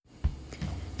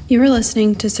You are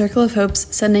listening to Circle of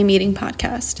Hope's Sunday Meeting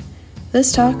podcast.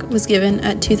 This talk was given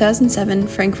at 2007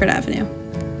 Frankfurt Avenue.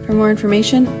 For more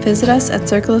information, visit us at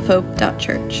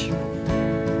circleofhope.church.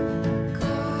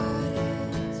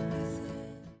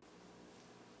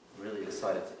 Really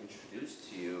excited to introduce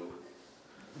to you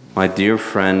my dear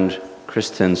friend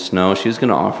Kristen Snow. She's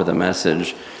going to offer the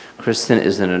message. Kristen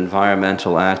is an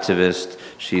environmental activist.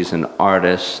 She's an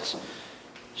artist.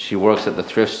 She works at the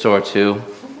thrift store too.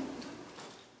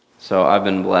 So I've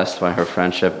been blessed by her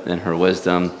friendship and her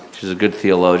wisdom. She's a good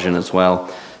theologian as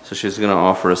well. So she's going to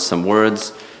offer us some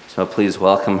words. So please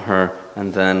welcome her.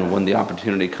 And then when the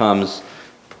opportunity comes,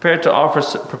 prepare to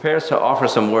offer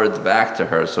some words back to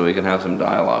her so we can have some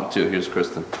dialogue too. Here's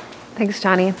Kristen. Thanks,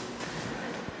 Johnny.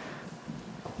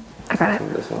 I got it.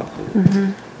 Turn this off.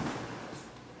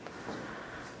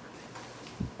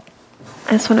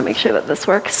 I just want to make sure that this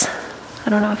works. I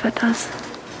don't know if it does.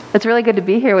 It's really good to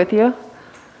be here with you.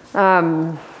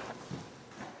 Got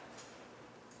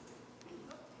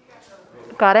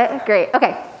it? Great.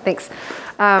 Okay, thanks.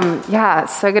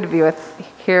 It's so good to be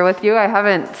here with you. I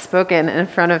haven't spoken in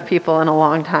front of people in a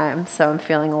long time, so I'm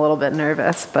feeling a little bit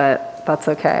nervous, but that's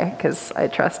okay because I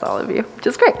trust all of you, which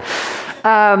is great.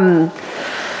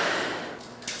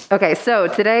 Okay, so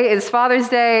today is Father's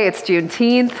Day. It's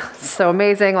Juneteenth. So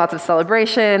amazing, lots of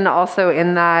celebration. Also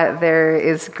in that there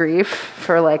is grief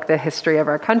for the history of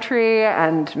our country,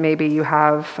 and maybe you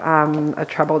have a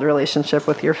troubled relationship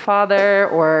with your father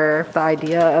or the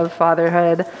idea of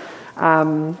fatherhood.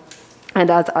 And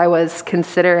as I was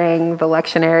considering the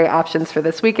lectionary options for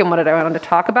this week and what I wanted to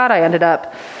talk about, I ended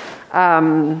up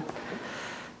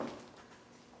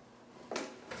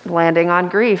landing on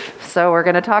grief. So we're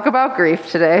going to talk about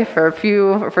grief today for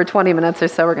 20 minutes or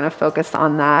so. We're going to focus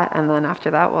on that. And then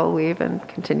after that, we'll leave and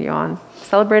continue on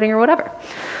celebrating or whatever.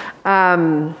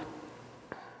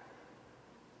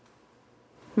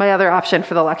 My other option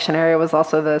for the lectionary was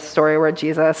also the story where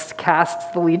Jesus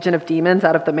casts the legion of demons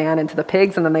out of the man into the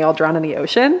pigs, and then they all drown in the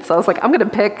ocean. So I was like, I'm going to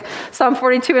pick Psalm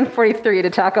 42 and 43 to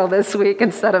tackle this week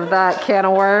instead of that can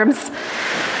of worms.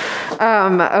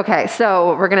 Okay,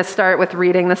 so we're going to start with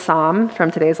reading the psalm from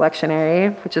today's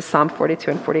lectionary, which is Psalm 42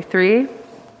 and 43.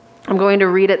 I'm going to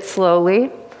read it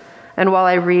slowly, and while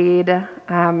I read,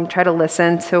 try to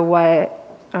listen to what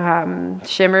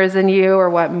shimmers in you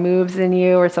or what moves in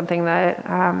you or something that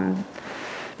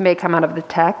may come out of the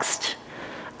text.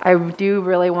 I do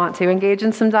really want to engage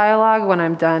in some dialogue when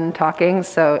I'm done talking,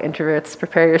 so introverts,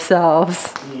 prepare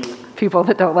yourselves. People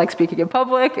that don't like speaking in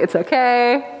public, it's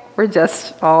okay. We're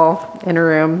just all in a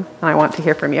room, and I want to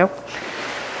hear from you.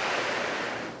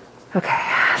 Okay,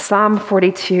 Psalm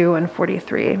 42 and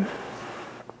 43.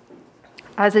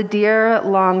 As a deer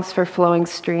longs for flowing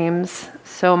streams,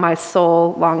 so my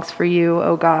soul longs for you,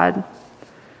 O God.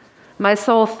 My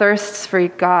soul thirsts for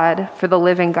God, for the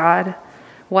living God.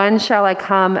 When shall I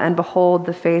come and behold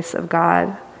the face of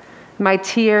God? My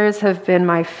tears have been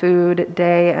my food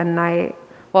day and night,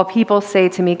 while people say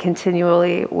to me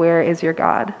continually, where is your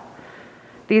God?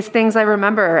 These things I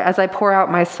remember as I pour out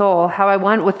my soul, how I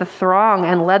went with the throng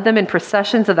and led them in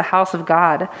procession to the house of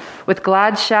God, with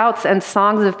glad shouts and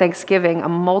songs of thanksgiving, a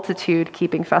multitude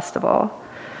keeping festival.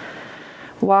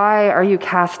 Why are you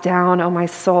cast down, O my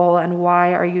soul, and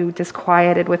why are you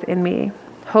disquieted within me?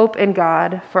 Hope in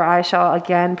God, for I shall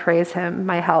again praise him,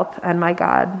 my help and my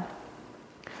God.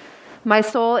 My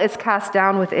soul is cast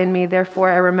down within me, therefore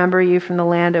I remember you from the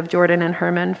land of Jordan and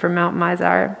Hermon, from Mount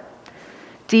Mizar.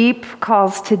 Deep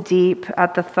calls to deep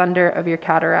at the thunder of your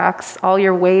cataracts. All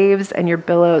your waves and your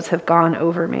billows have gone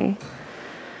over me.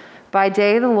 By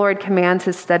day the Lord commands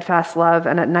his steadfast love,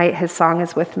 and at night his song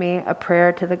is with me, a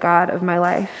prayer to the God of my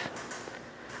life.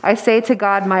 I say to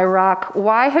God, my rock,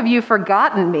 why have you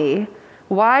forgotten me?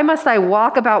 Why must I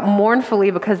walk about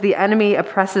mournfully because the enemy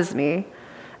oppresses me?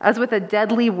 As with a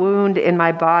deadly wound in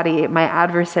my body, my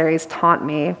adversaries taunt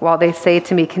me, while they say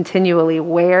to me continually,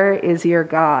 where is your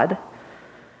God?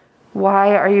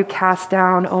 Why are you cast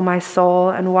down, O my soul,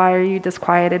 and why are you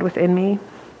disquieted within me?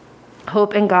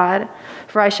 Hope in God,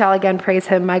 for I shall again praise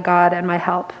him, my God and my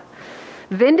help.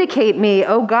 Vindicate me,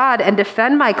 O God, and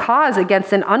defend my cause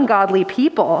against an ungodly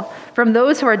people. From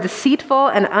those who are deceitful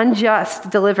and unjust,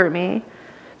 deliver me.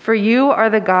 For you are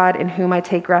the God in whom I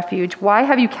take refuge. Why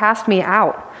have you cast me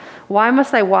out? Why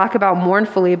must I walk about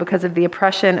mournfully because of the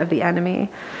oppression of the enemy?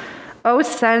 Oh,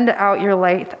 send out your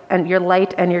light and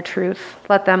your truth.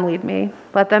 Let them lead me.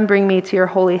 Let them bring me to your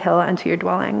holy hill and to your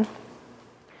dwelling.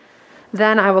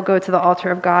 Then I will go to the altar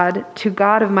of God, to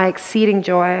God of my exceeding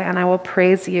joy, and I will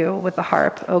praise you with the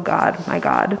harp, O God, my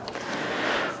God.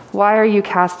 Why are you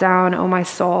cast down, O my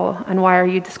soul, and why are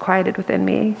you disquieted within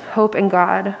me? Hope in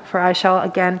God, for I shall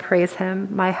again praise him,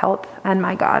 my help and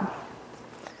my God.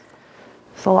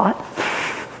 It's a lot.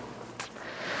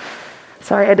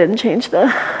 Sorry, I didn't change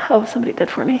oh, somebody did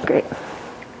for me. Great.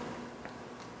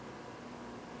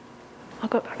 I'll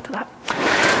go back to that.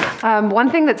 One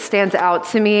thing that stands out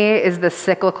to me is the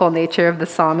cyclical nature of the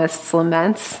psalmist's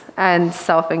laments and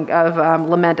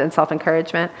lament and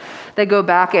self-encouragement. They go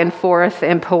back and forth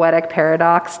in poetic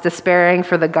paradox, despairing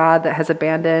for the God that has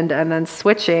abandoned, and then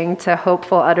switching to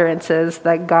hopeful utterances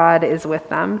that God is with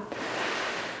them.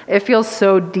 It feels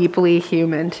so deeply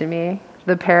human to me.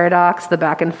 The paradox, the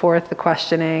back and forth, the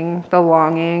questioning, the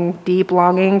longing, deep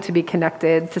longing to be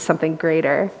connected to something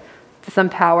greater, to some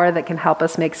power that can help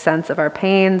us make sense of our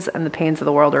pains and the pains of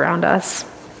the world around us.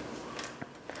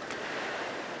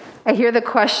 I hear the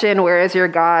question, where is your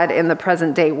God in the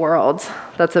present day world?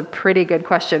 That's a pretty good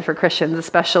question for Christians,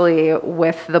 especially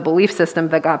with the belief system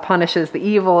that God punishes the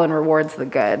evil and rewards the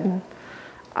good.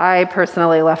 I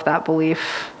personally left that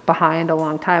belief behind a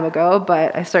long time ago,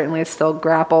 but I certainly still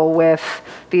grapple with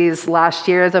these last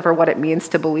years over what it means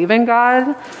to believe in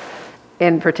God,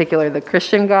 in particular the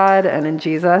Christian God and in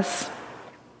Jesus.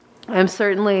 I'm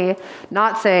certainly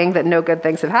not saying that no good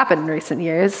things have happened in recent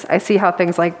years. I see how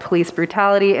things like police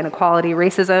brutality, inequality,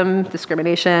 racism,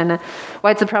 discrimination,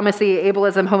 white supremacy,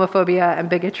 ableism, homophobia, and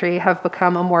bigotry have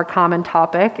become a more common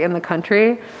topic in the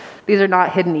country. These are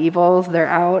not hidden evils. They're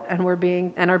out and are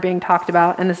being talked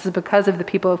about. And this is because of the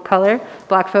people of color,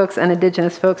 Black folks and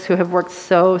Indigenous folks who have worked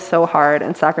so hard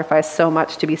and sacrificed so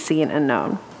much to be seen and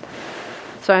known.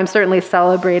 So I'm certainly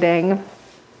celebrating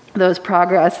those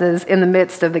progresses in the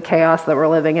midst of the chaos that we're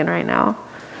living in right now.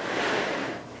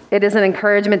 It is an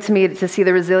encouragement to me to see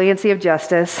the resiliency of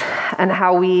justice and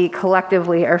how we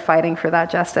collectively are fighting for that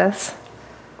justice.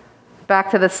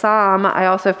 Back to the psalm, I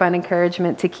also find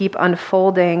encouragement to keep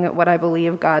unfolding what I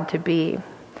believe God to be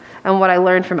and what I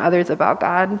learned from others about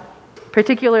God,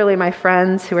 particularly my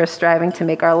friends who are striving to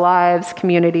make our lives,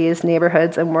 communities,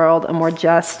 neighborhoods, and world a more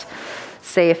just,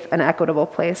 safe, and equitable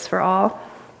place for all.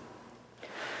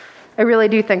 I really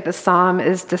do think the psalm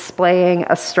is displaying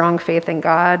a strong faith in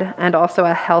God and also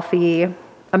a healthy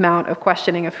amount of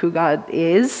questioning of who God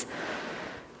is,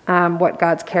 what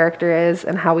God's character is,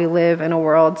 and how we live in a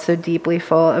world so deeply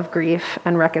full of grief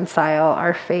and reconcile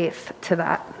our faith to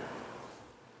that.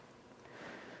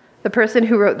 The person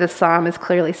who wrote this psalm is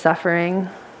clearly suffering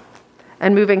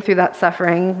and moving through that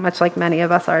suffering, much like many of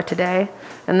us are today,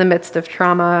 in the midst of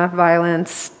trauma,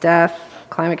 violence, death,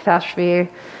 climate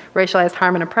catastrophe, racialized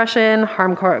harm and oppression,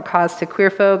 harm caused to queer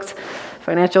folks,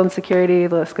 financial insecurity,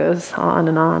 the list goes on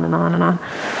and on and on and on.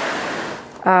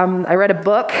 I read a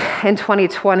book in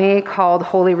 2020 called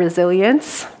Holy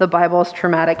Resilience, the Bible's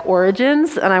Traumatic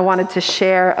Origins, and I wanted to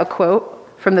share a quote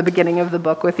from the beginning of the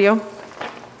book with you.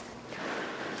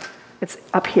 It's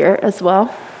up here as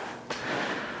well.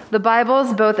 The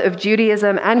Bibles, both of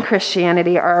Judaism and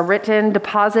Christianity, are a written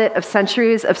deposit of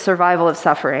centuries of survival of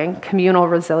suffering, communal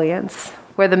resilience,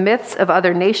 where the myths of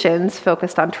other nations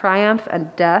focused on triumph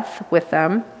and death with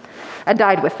them, and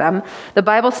died with them. The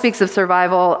Bible speaks of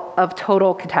survival of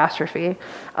total catastrophe.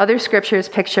 Other scriptures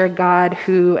picture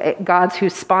gods who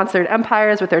sponsored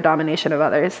empires with their domination of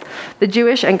others. The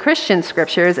Jewish and Christian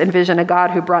scriptures envision a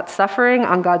God who brought suffering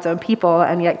on God's own people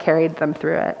and yet carried them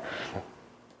through it.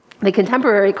 The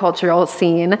contemporary cultural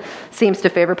scene seems to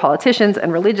favor politicians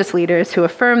and religious leaders who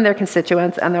affirm their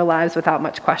constituents and their lives without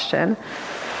much question.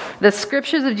 The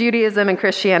scriptures of Judaism and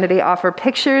Christianity offer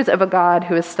pictures of a God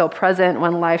who is still present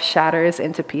when life shatters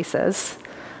into pieces.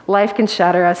 Life can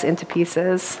shatter us into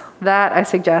pieces. That, I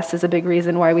suggest, is a big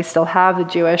reason why we still have the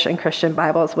Jewish and Christian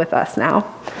Bibles with us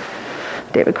now.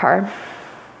 David Carr.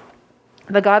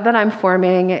 The God that I'm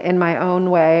forming in my own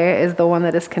way is the one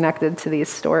that is connected to these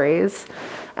stories.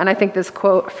 And I think this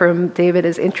quote from David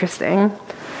is interesting.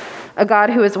 A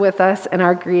God who is with us in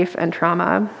our grief and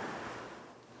trauma.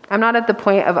 I'm not at the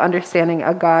point of understanding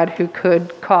a God who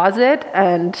could cause it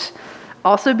and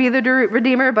also be the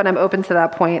Redeemer, but I'm open to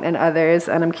that point and others,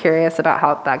 and I'm curious about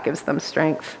how that gives them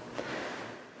strength.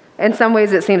 In some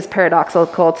ways, it seems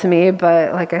paradoxical to me,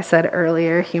 but like I said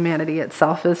earlier, humanity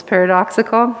itself is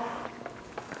paradoxical.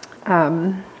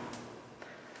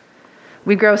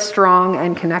 We grow strong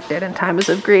and connected in times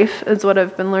of grief, is what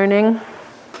I've been learning.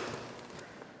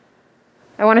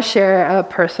 I want to share a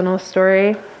personal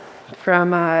story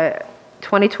from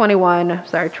 2021.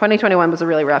 2021 was a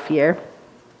really rough year.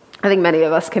 I think many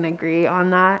of us can agree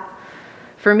on that.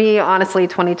 For me, honestly,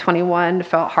 2021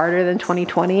 felt harder than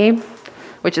 2020,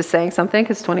 which is saying something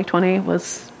because 2020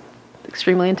 was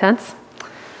extremely intense.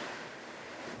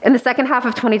 In the second half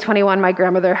of 2021, my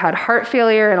grandmother had heart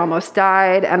failure and almost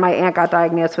died, and my aunt got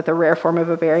diagnosed with a rare form of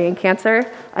ovarian cancer.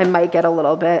 I might get a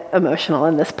little bit emotional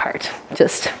in this part.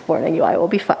 Just warning you, I will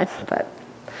be fine, but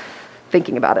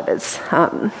thinking about it is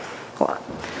a lot.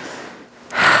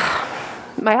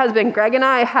 My husband, Greg, and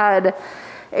I had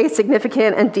a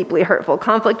significant and deeply hurtful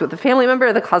conflict with a family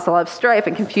member that caused a lot of strife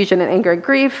and confusion and anger and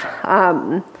grief.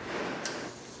 I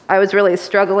was really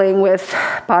struggling with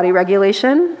body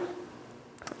regulation.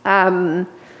 I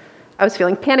was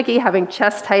feeling panicky, having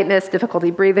chest tightness, difficulty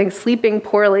breathing, sleeping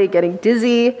poorly, getting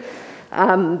dizzy,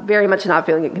 very much not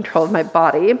feeling in control of my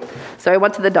body. So I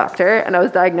went to the doctor, and I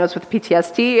was diagnosed with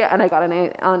PTSD, and I got on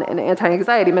an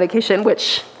anti-anxiety medication,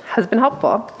 which has been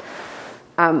helpful.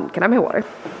 Can I have my water?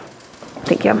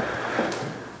 Thank you.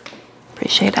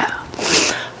 Appreciate it.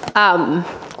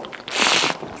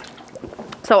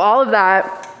 So all of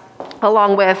that,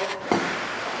 along with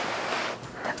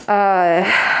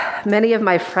many of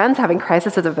my friends having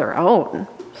crises of their own.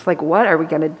 It's like, what are we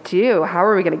going to do? How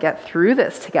are we going to get through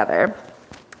this together?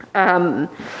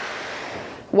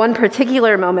 One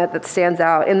particular moment that stands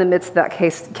out in the midst of that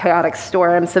chaotic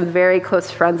storm, some very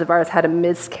close friends of ours had a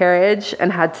miscarriage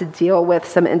and had to deal with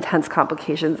some intense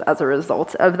complications as a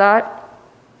result of that.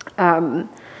 And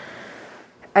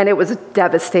it was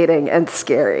devastating and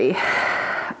scary.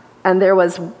 And there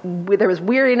was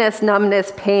weariness,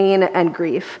 numbness, pain, and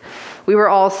grief. We were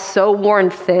all so worn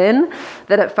thin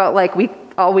that it felt like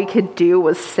all we could do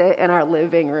was sit in our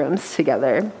living rooms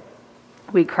together.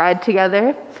 We cried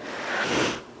together.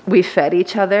 We fed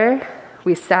each other.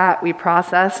 We sat, we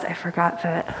processed. I forgot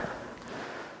that.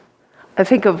 I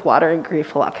think of water and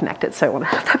grief a lot connected, so I want to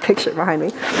have that picture behind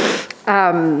me.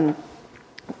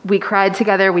 We cried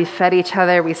together. We fed each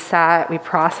other. We sat, we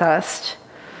processed.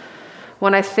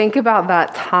 When I think about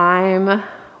that time,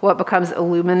 what becomes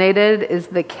illuminated is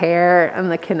the care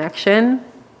and the connection.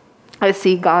 I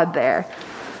see God there.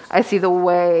 I see the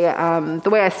way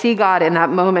I see God in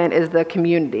that moment is the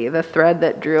community, the thread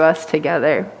that drew us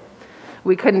together.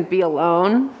 We couldn't be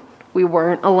alone. We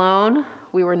weren't alone.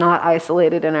 We were not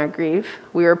isolated in our grief.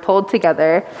 We were pulled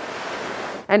together.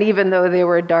 And even though they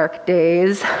were dark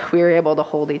days, we were able to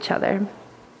hold each other.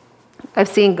 I've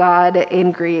seen God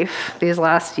in grief these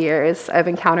last years. I've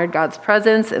encountered God's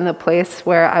presence in the place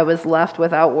where I was left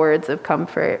without words of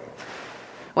comfort.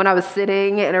 When I was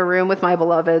sitting in a room with my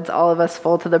beloveds, all of us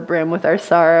full to the brim with our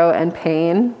sorrow and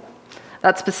pain,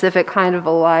 that specific kind of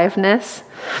aliveness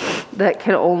that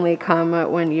can only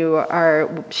come when you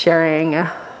are sharing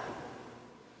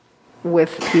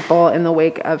with people in the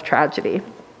wake of tragedy.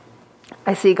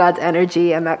 I see God's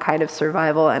energy and that kind of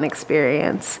survival and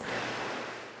experience.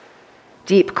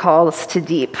 Deep calls to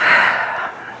deep.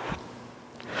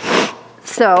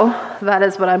 So that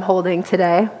is what I'm holding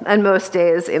today, and most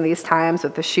days in these times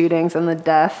with the shootings and the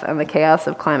death and the chaos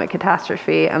of climate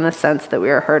catastrophe and the sense that we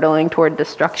are hurtling toward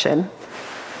destruction.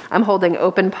 I'm holding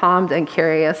open-palmed and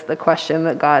curious the question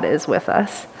that God is with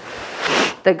us,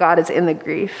 that God is in the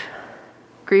grief.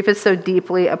 Grief is so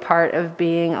deeply a part of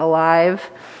being alive,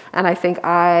 and I think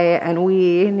I and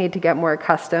we need to get more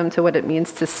accustomed to what it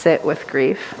means to sit with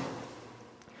grief,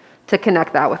 to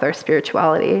connect that with our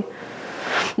spirituality.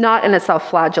 Not in a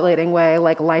self-flagellating way,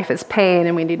 like life is pain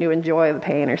and we need to enjoy the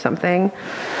pain or something,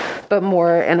 but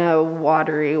more in a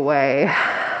watery way,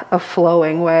 a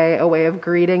flowing way, a way of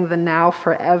greeting the now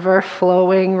forever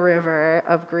flowing river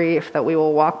of grief that we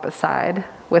will walk beside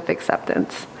with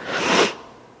acceptance.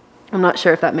 I'm not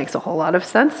sure if that makes a whole lot of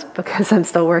sense because I'm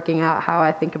still working out how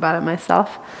I think about it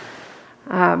myself.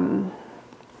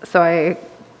 So I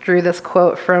drew this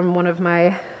quote from one of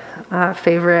my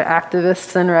favorite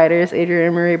activists and writers,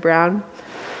 Adrienne Maree Brown,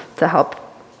 to help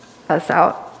us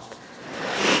out.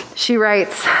 She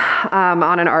writes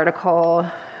on an article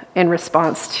in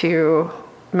response to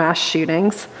mass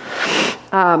shootings,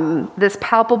 this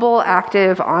palpable,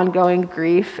 active, ongoing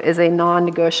grief is a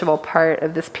non-negotiable part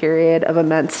of this period of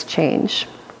immense change.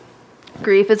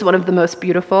 Grief is one of the most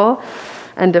beautiful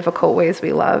and difficult ways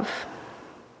we love.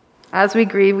 As we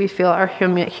grieve, we feel our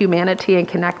humanity and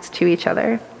connect to each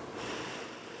other.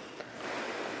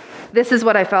 This is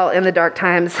what I felt in the dark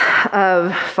times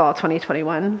of fall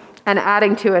 2021. And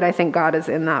adding to it, I think God is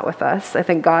in that with us. I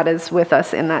think God is with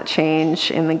us in that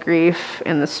change, in the grief,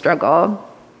 in the struggle,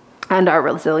 and our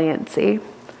resiliency.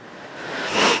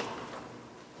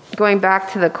 Going back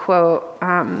to the quote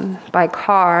by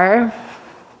Carr,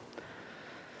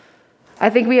 I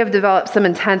think we have developed some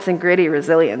intense and gritty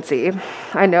resiliency.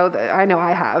 I know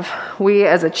I have. We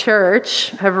as a church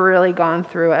have really gone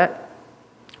through it.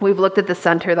 We've looked at the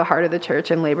center, the heart of the church,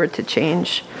 and labored to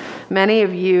change. Many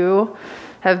of you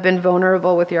have been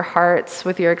vulnerable with your hearts,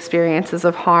 with your experiences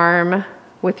of harm,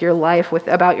 with your life,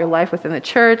 about your life within the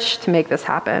church to make this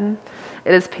happen.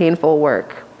 It is painful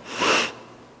work.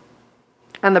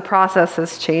 And the process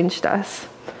has changed us.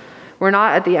 We're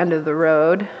not at the end of the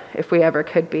road, if we ever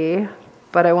could be,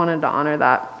 but I wanted to honor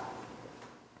that,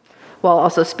 while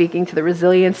also speaking to the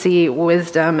resiliency,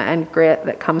 wisdom, and grit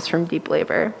that comes from deep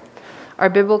labor. Our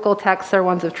biblical texts are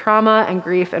ones of trauma and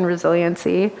grief and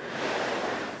resiliency.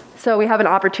 So we have an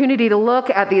opportunity to look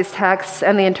at these texts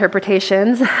and the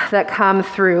interpretations that come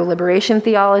through liberation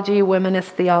theology, womanist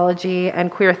theology,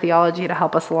 and queer theology to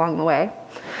help us along the way.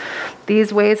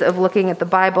 These ways of looking at the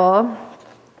Bible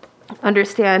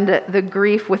understand the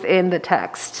grief within the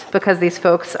text, because these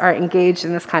folks are engaged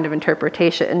in this kind of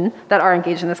interpretation,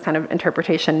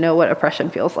 know what oppression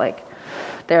feels like.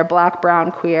 They're Black,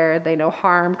 brown, queer, they know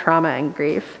harm, trauma, and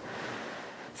grief.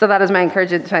 So that is my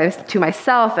encouragement to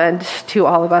myself and to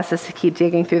all of us, is to keep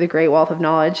digging through the great wealth of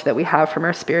knowledge that we have from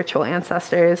our spiritual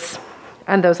ancestors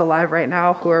and those alive right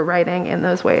now who are writing in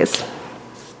those ways.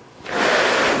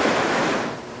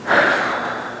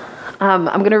 I'm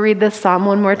going to read this psalm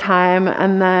one more time,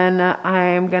 and then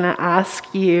I'm going to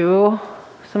ask you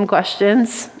some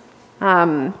questions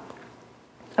about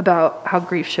how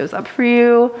grief shows up for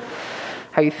you,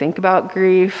 how you think about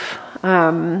grief,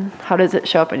 how does it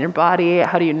show up in your body,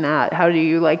 how do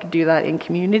you do that in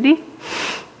community.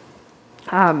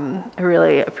 I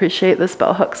really appreciate this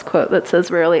Bell Hooks quote that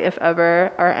says, "Rarely, if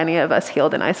ever, are any of us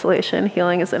healed in isolation.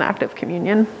 Healing is an act of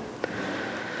communion."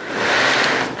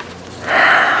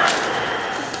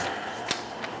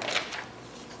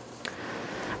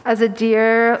 As a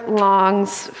deer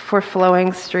longs for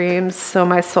flowing streams, so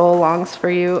my soul longs for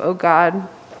you, O God.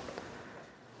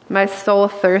 My soul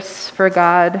thirsts for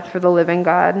God, for the living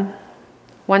God.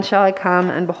 When shall I come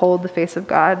and behold the face of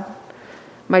God?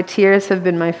 My tears have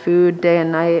been my food day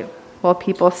and night, while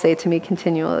people say to me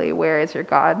continually, "Where is your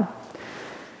God?"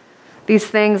 These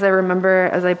things I remember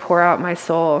as I pour out my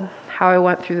soul, how I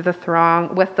went through with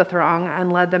the throng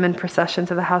and led them in procession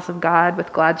to the house of God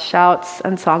with glad shouts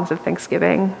and songs of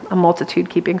thanksgiving, a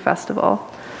multitude-keeping festival.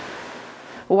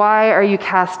 Why are you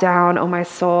cast down, O my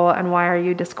soul, and why are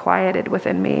you disquieted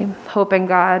within me? Hope in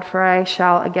God, for I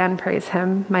shall again praise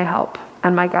him, my help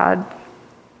and my God.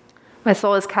 My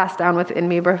soul is cast down within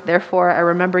me, therefore I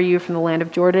remember you from the land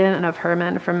of Jordan and of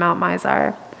Hermon, from Mount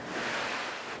Mizar.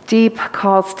 Deep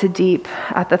calls to deep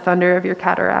at the thunder of your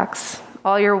cataracts.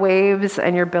 All your waves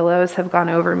and your billows have gone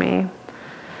over me.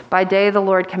 By day the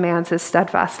Lord commands his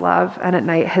steadfast love, and at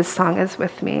night his song is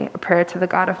with me, a prayer to the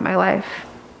God of my life.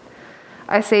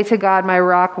 I say to God, my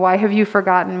rock, why have you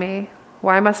forgotten me?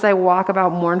 Why must I walk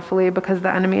about mournfully because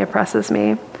the enemy oppresses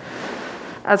me?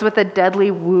 As with a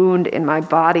deadly wound in my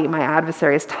body, my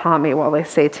adversaries taunt me while they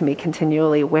say to me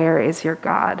continually, "Where is your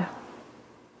God?"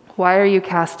 Why are you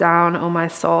cast down, O my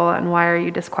soul, and why are you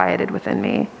disquieted within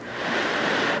me?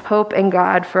 Hope in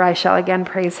God, for I shall again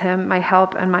praise him, my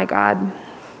help and my God.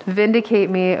 Vindicate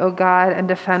me, O God, and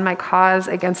defend my cause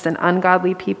against an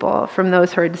ungodly people. From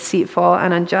those who are deceitful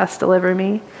and unjust, deliver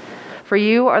me. For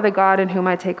you are the God in whom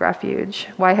I take refuge.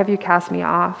 Why have you cast me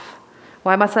off?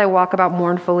 Why must I walk about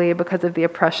mournfully because of the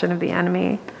oppression of the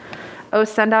enemy? O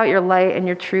send out your light and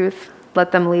your truth.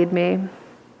 Let them lead me.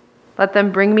 Let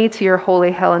them bring me to your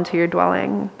holy hill and to your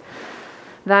dwelling.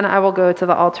 Then I will go to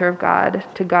the altar of God,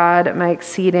 to God my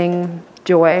exceeding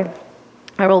joy.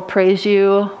 I will praise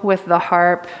you with the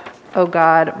harp, O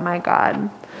God, my God.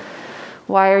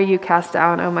 Why are you cast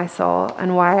down, O my soul,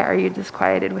 and why are you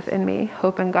disquieted within me?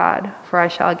 Hope in God, for I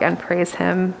shall again praise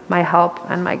him, my help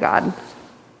and my God.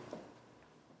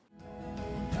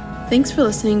 Thanks for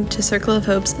listening to Circle of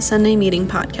Hope's Sunday Meeting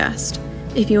podcast.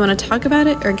 If you want to talk about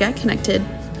it or get connected,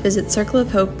 visit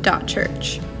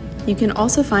circleofhope.church. You can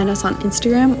also find us on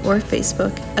Instagram or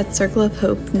Facebook at Circle of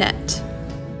Hope Net.